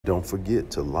Don't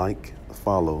forget to like,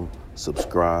 follow,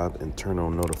 subscribe, and turn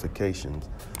on notifications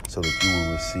so that you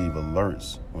will receive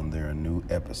alerts when there are new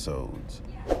episodes.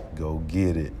 Go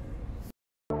get it.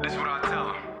 That's what I tell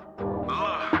them.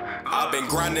 I've been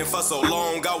grinding for so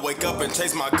long, I wake up and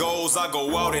chase my goals. I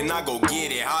go out and I go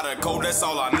get it. How to code, that's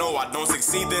all I know. I don't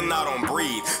succeed, then I don't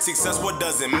breathe. Success, what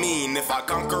does it mean? If I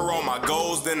conquer all my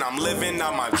goals, then I'm living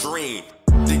out my dream.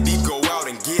 Dig deep, go out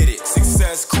and get it.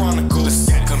 Success Chronicles.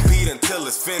 Compete until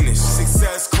it's finished.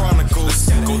 Success Chronicles.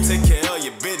 Go take care of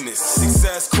your business.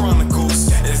 Success Chronicles.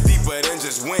 It's deeper than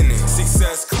just winning.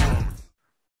 Success Chronicles.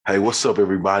 Hey, what's up,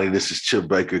 everybody? This is Chip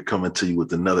Baker coming to you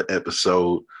with another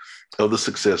episode of the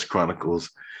Success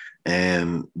Chronicles.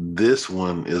 And this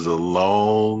one is a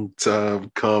long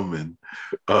time coming.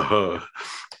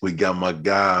 We got my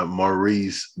guy,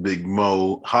 Maurice Big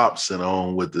Moe Hobson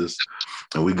on with us.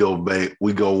 And we go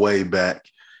way back.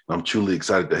 I'm truly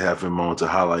excited to have him on to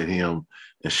highlight him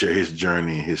and share his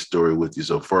journey and his story with you.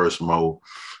 So first, Mo,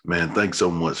 man, thanks so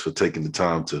much for taking the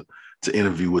time to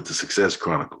interview with the Success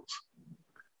Chronicles.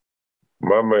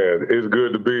 My man, it's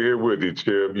good to be here with you,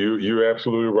 Chip. You're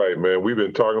absolutely right, man. We've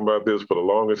been talking about this for the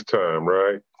longest time,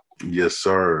 right? Yes,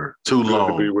 sir. Too Good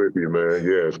long. to be with you, man.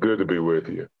 Yeah, it's good to be with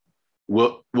you.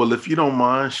 Well, if you don't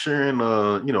mind sharing,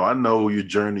 I know your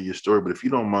journey, your story, but if you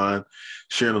don't mind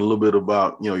sharing a little bit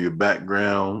about, your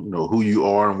background, who you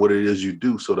are and what it is you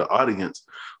do, so the audience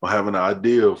will have an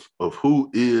idea of who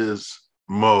is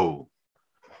Mo.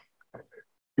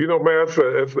 Man,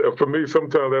 it's for me,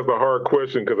 sometimes that's a hard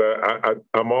question because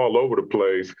I'm all over the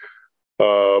place.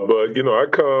 But I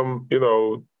come,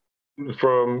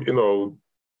 from,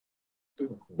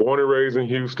 born and raised in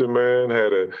Houston, man,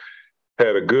 had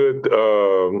a good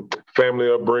family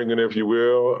upbringing, if you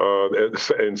will.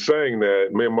 And saying that,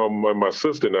 me and my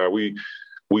sister and I, we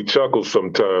chuckle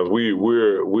sometimes.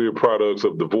 We're products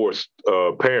of divorced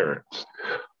parents.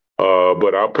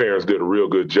 But our parents did a real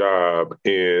good job,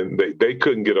 and they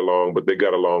couldn't get along, but they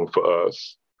got along for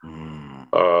us.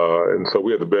 And so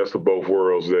we had the best of both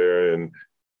worlds there, and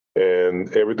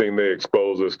everything they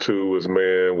exposed us to was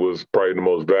probably the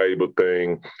most valuable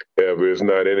thing ever. It's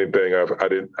not anything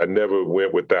I never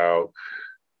went without.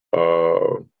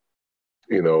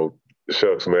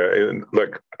 Shucks, man, and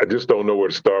like I just don't know where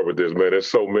to start with this, man. There's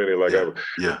so many. Like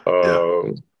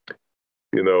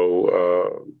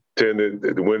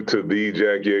went to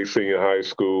the Yates Senior High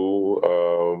School,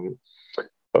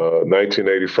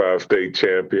 1985 state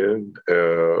champion.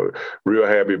 Real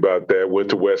happy about that. Went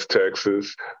to West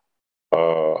Texas.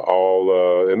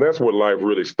 And that's where life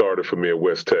really started for me at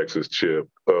West Texas, Chip.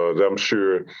 I'm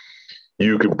sure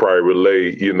you can probably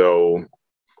relate,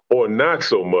 or not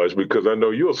so much, because I know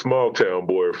you're a small town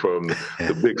boy from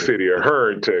the big city of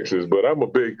Hearn, Texas, but I'm a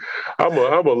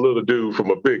little dude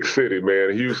from a big city,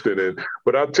 man, Houston.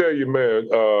 But I tell you, man,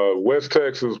 West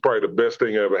Texas is probably the best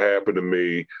thing ever happened to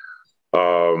me,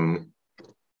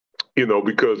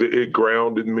 because it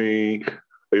grounded me.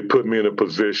 It put me in a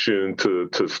position to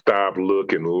stop,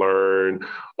 look, and learn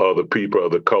other people,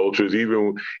 other cultures,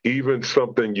 even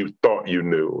something you thought you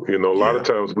knew. A lot of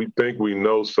times we think we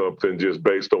know something just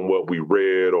based on what we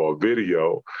read or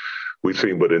video we've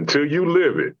seen, but until you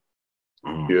live it,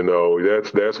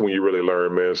 that's when you really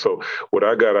learn, man. So what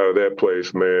I got out of that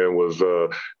place, man, was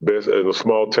best in a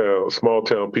small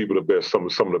town people, some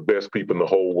of the best people in the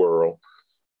whole world.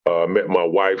 Met my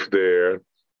wife there.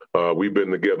 We've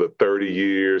been together 30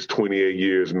 years, 28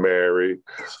 years married.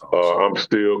 I'm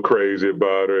still crazy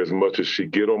about her as much as she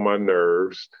get on my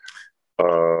nerves.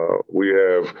 We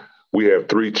have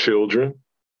 3 children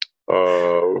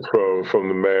from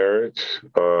the marriage,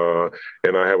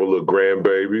 and I have a little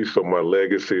grandbaby, so my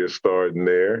legacy is starting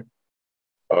there.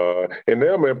 And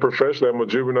now, man, professionally, I'm a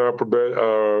juvenile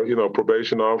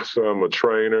probation officer. I'm a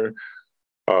trainer.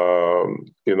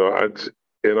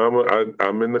 And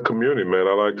I'm in the community, man.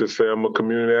 I like to say I'm a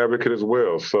community advocate as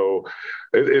well. So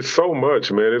it's so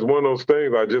much, man. It's one of those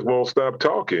things I just won't stop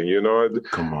talking,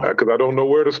 because I don't know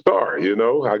where to start.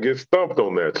 I get stumped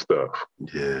on that stuff.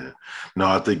 Yeah. No,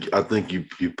 I think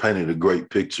you painted a great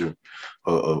picture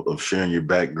of sharing your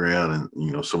background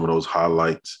and, some of those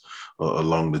highlights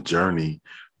along the journey.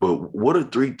 But what are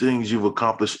 3 things you've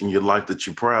accomplished in your life that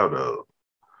you're proud of?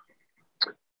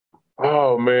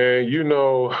 Oh, man,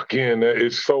 again,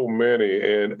 it's so many.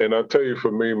 And I tell you,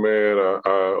 for me, man,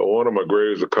 one of my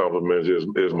greatest accomplishments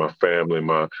is my family,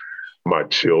 my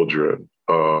children,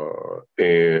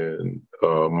 and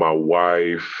my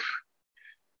wife.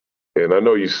 And I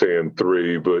know you're saying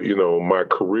 3, but, my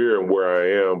career and where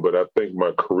I am, but I think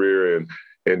my career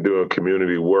and doing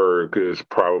community work is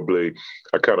probably,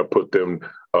 I kind of put them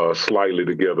slightly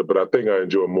together, but I think I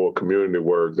enjoy more community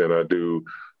work than I do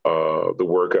the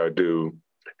work I do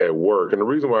at work. And the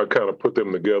reason why I kind of put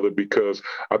them together, because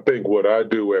I think what I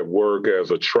do at work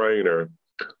as a trainer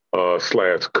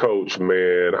slash coach,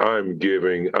 man, I'm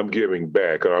giving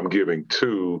back, or I'm giving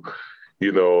to,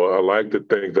 I like to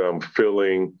think that I'm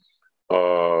filling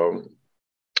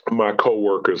my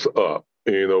coworkers up,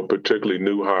 particularly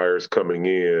new hires coming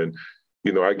in.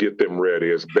 I get them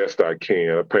ready as best I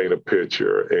can. I paint a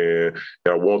picture, and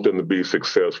I want them to be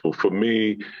successful. For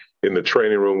me, in the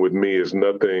training room with me is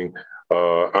nothing.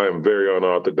 I am very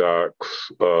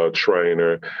unorthodox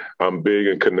trainer. I'm big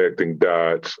in connecting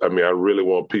dots. I mean, I really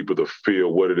want people to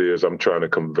feel what it is I'm trying to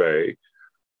convey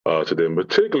to them,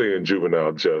 particularly in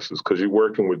juvenile justice, because you're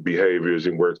working with behaviors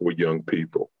and working with young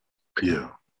people. Yeah.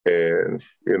 And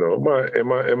my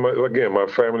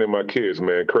family and my kids,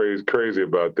 man, crazy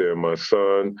about them. My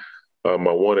son, my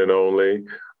one and only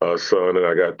son, and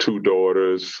I got two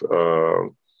daughters,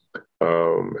 and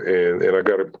I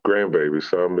got a grandbaby.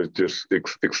 So I'm just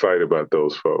excited about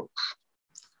those folks.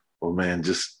 Well, man,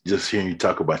 just hearing you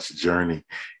talk about your journey,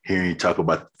 hearing you talk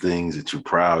about the things that you're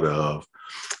proud of,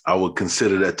 I would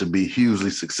consider that to be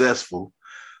hugely successful.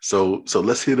 So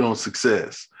let's hit on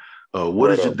success.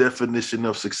 What is your definition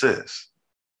of success?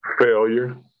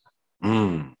 Failure.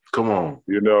 Come on.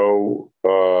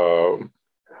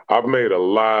 I've made a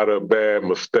lot of bad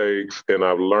mistakes, and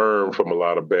I've learned from a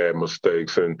lot of bad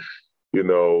mistakes. And,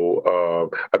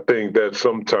 I think that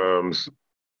sometimes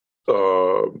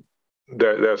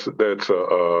that's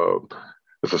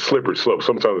it's a slippery slope.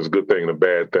 Sometimes it's a good thing and a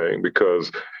bad thing, because,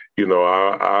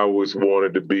 I always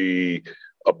wanted to be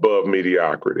above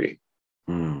mediocrity.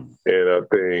 And I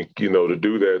think, to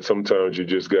do that, sometimes you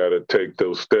just got to take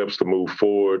those steps to move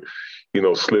forward,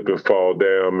 slip and fall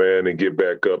down, man, and get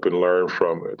back up and learn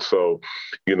from it. So,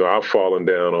 I've fallen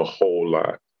down a whole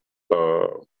lot,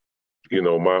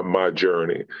 my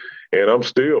journey, and I'm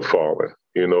still falling.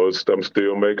 I'm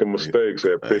still making mistakes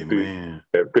at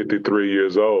 53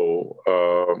 years old.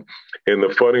 And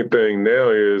the funny thing now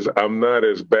is I'm not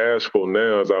as bashful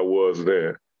now as I was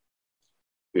then.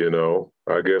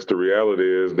 I guess the reality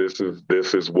is this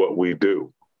is what we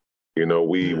do. We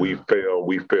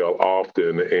fail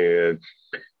often, and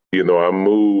I'm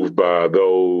moved by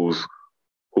those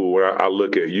who, when I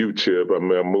look at you, Chip, I'm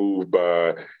moved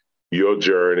by your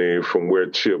journey from where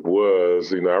Chip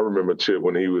was. I remember Chip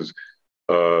when he was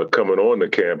coming on the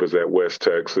campus at West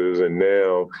Texas, and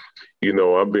now,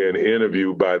 I'm being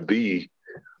interviewed by the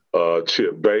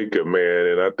Chip Baker, man,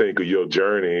 and I think of your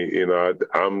journey.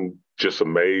 I'm just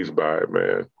amazed by it,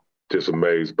 man. Just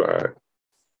amazed by it.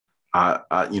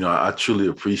 I truly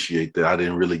appreciate that. I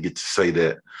didn't really get to say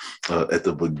that at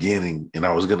the beginning, and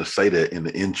I was going to say that in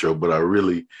the intro, but I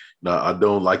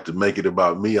don't like to make it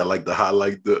about me. I like to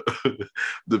highlight the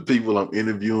the people I'm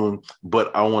interviewing.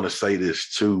 But I want to say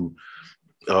this too.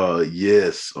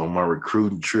 Yes, on my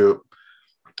recruiting trip,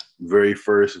 very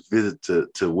first visit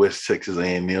to West Texas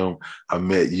A&M, I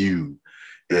met you.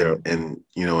 And and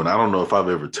I don't know if I've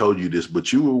ever told you this,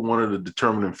 but you were one of the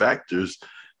determining factors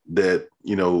that,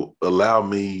 allowed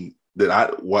me,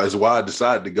 why I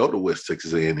decided to go to West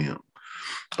Texas A&M.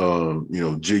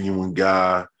 Genuine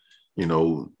guy,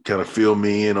 kind of fill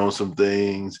me in on some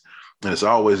things. And it's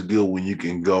always good when you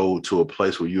can go to a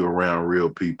place where you're around real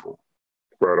people.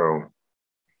 Right on.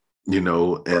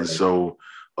 And so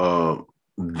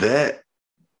that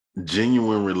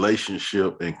genuine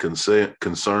relationship and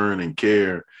concern and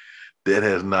care, that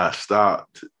has not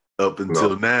stopped up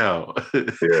until now.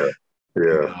 Yeah.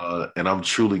 And I'm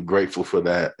truly grateful for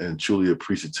that, and truly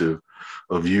appreciative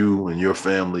of you and your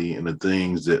family and the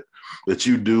things that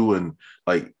you do, and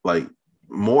like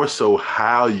more so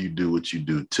how you do what you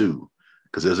do too,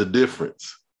 because there's a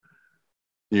difference.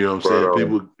 You know what I'm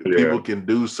saying? People can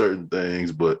do certain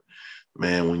things, but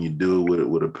man, when you do it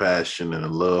with a passion and a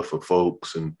love for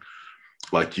folks, and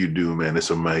like you do, man, it's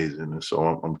amazing. And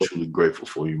so I'm truly grateful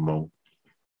for you, Mo.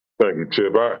 Thank you,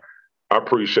 Chip. I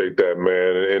appreciate that,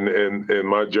 man. And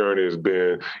my journey has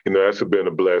been, that's been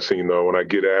a blessing. When I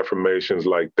get affirmations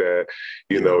like that,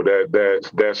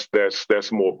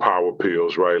 that's more power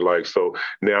pills, right? Like, so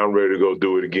now I'm ready to go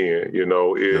do it again.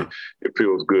 It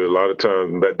feels good. A lot of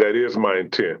times that is my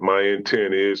intent. My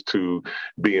intent is to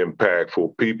be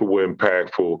impactful. People were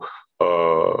impactful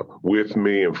with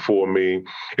me and for me.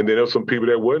 And then there's some people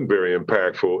that weren't very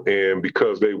impactful. And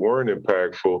because they weren't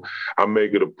impactful, I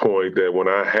make it a point that when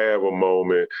I have a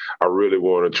moment, I really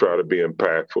want to try to be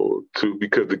impactful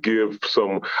because to give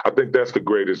I think that's the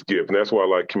greatest gift. And that's why I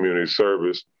like community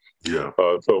service, Yeah.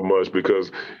 So much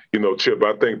because, Chip,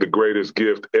 I think the greatest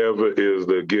gift ever is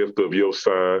the gift of your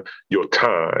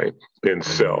time and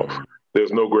self.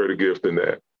 There's no greater gift than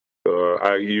that.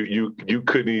 You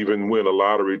couldn't even win a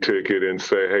lottery ticket and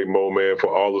say, "Hey, Mo, man,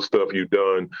 for all the stuff you've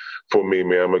done for me,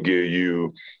 man, I'm gonna give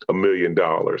you $1 million."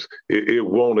 It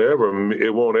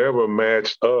won't ever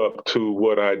match up to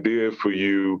what I did for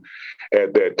you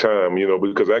at that time,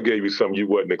 because I gave you something you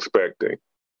wasn't expecting.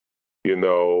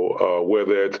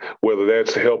 Whether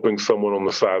that's helping someone on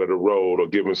the side of the road or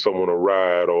giving someone a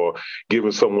ride or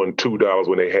giving someone $2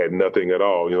 when they had nothing at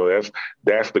all.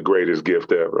 That's the greatest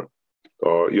gift ever.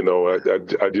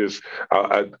 I just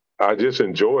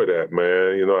enjoy that,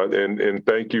 man. And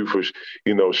thank you for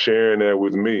sharing that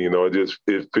with me.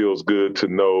 It feels good to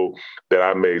know that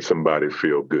I made somebody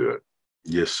feel good.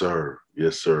 Yes, sir.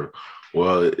 Yes, sir.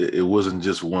 Well, it wasn't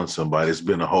just one somebody. It's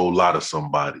been a whole lot of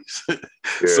somebodies. Yeah,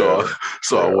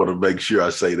 I want to make sure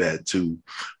I say that too.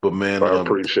 But man, I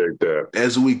appreciate that.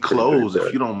 As we close,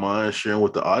 if you don't mind sharing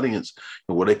with the audience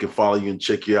where they can follow you and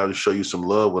check you out and show you some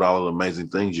love with all of the amazing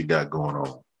things you got going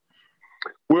on.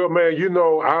 Well, man,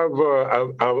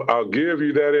 I'll give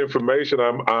you that information.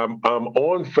 I'm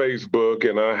on Facebook,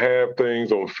 and I have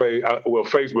things on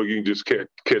Facebook. You can just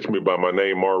catch me by my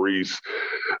name, Maurice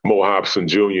Moe Hobson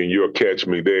Jr., and you'll catch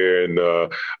me there. And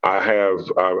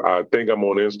I think I'm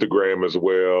on Instagram as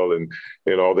well, and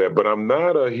all that. But I'm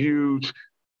not a huge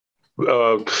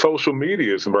social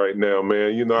medias right now,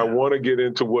 man. I want to get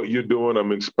into what you're doing.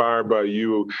 I'm inspired by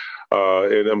you,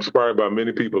 and I'm inspired by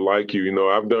many people like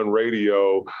you. I've done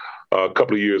radio a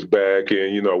couple of years back,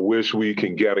 and wish we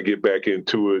can get back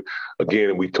into it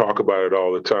again. And we talk about it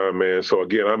all the time, man. So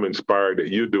again, I'm inspired that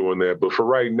you're doing that. But for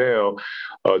right now,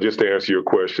 just to answer your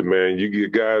question, man, you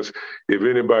guys, if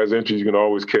anybody's interested, you can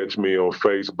always catch me on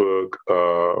Facebook.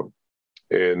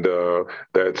 And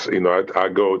that's, I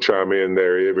go chime in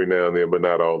there every now and then, but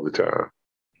not all the time.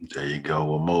 There you go.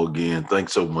 Well, Mo, again,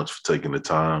 thanks so much for taking the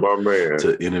time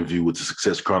to interview with the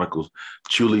Success Chronicles.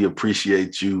 Truly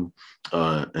appreciate you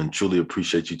and truly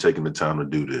appreciate you taking the time to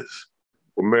do this.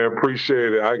 Well, man,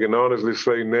 appreciate it. I can honestly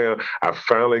say now, I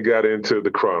finally got into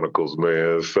the Chronicles,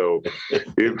 man. So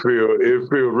it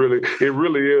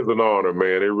really is an honor,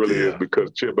 man. It really is,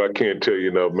 because Chip, I can't tell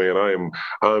you enough, man.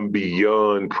 I'm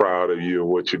beyond proud of you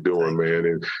and what you're doing,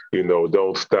 man. And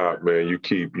don't stop, man. You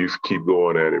keep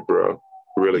going at it, bro.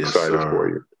 Really excited for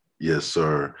you. Yes,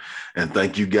 sir. And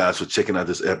thank you guys for checking out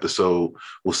this episode.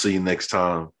 We'll see you next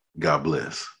time. God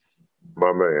bless.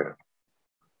 My man.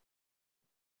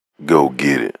 Go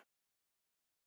get it.